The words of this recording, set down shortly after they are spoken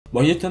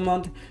Bonjour tout le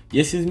monde,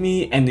 this is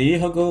me, and a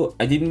year ago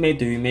I did make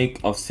the remake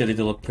of Silly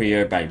Little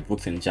Prayer by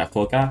Brooks Gia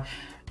Koka,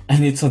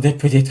 and it's so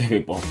pretty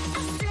terrible.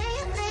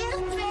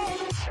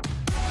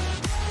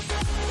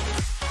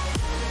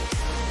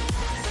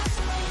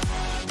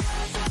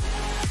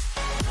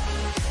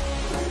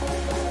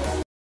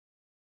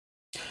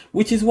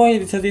 Which is why I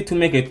decided to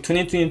make a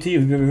 2020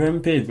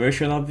 revamped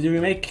version of the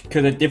remake,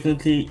 because I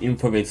definitely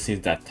improved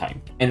since that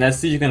time. And as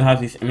such, you can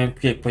have this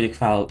MMPZ project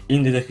file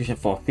in the description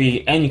for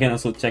free, and you can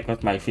also check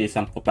out my free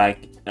sample pack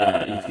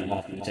if you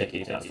want to check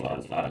it as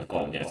well.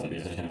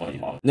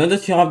 Now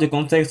that you have the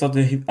context of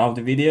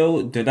the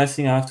video, the last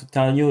thing I have to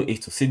tell you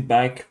is to sit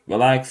back,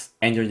 relax,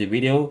 enjoy the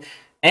video,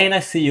 and I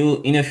see you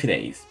in a few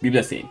days. Be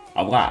blessed.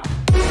 Au revoir.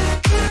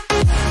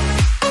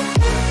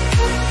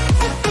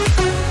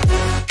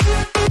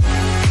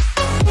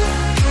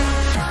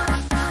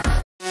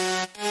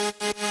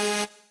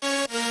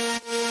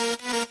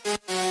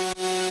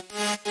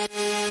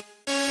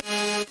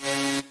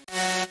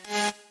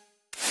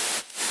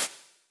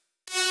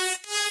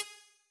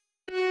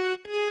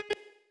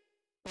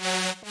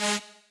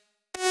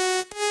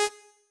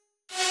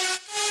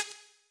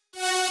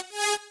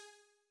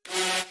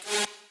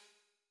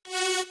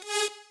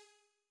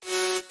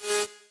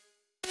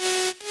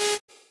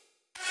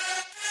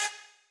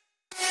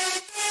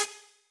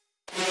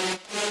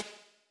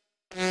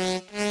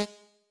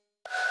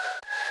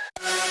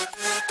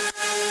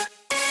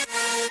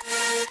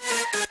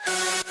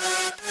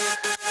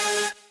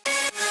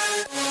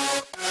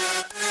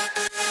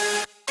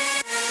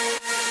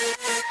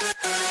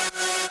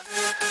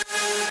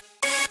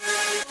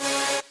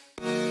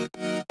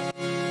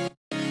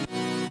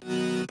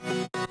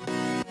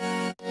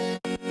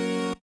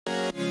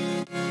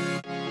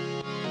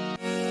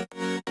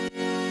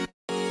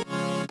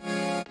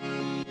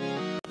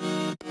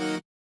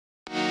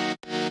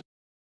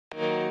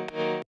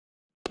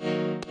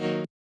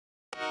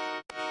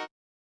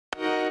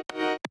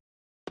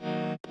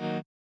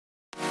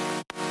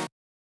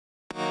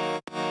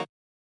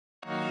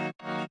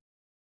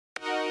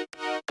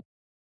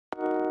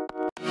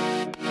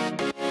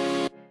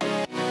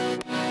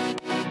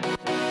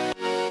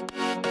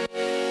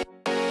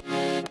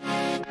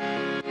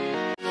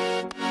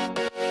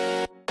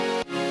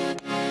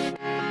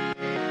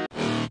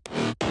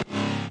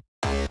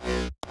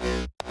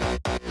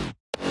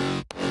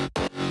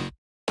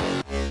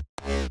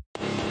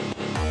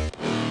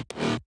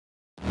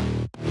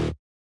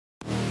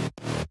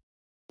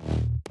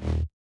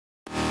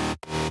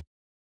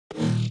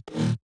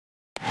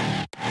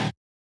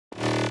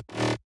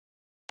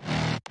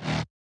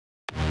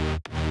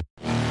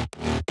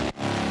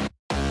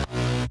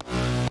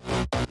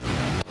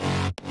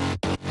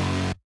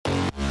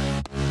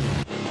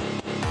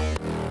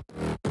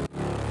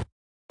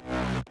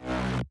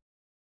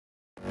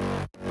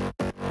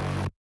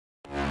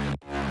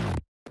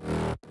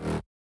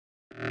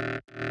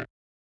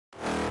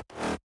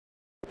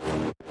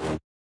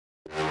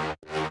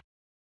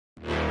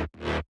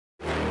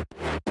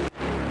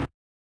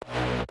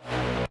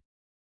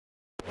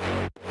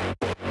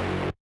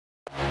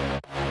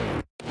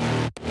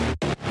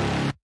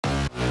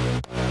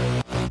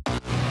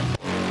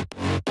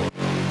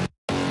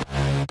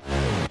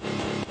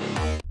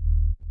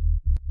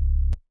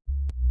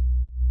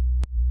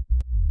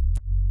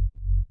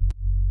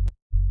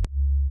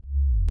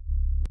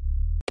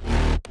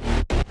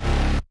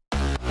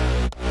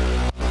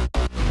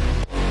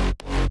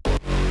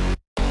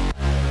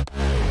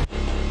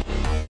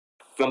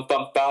 Pum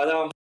pum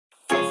ba-dum,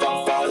 pum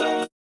pum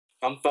ba-dum,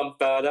 pum pum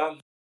ba-dum,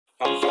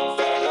 pum pum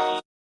ba-dum,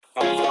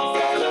 pum pum ba-dum.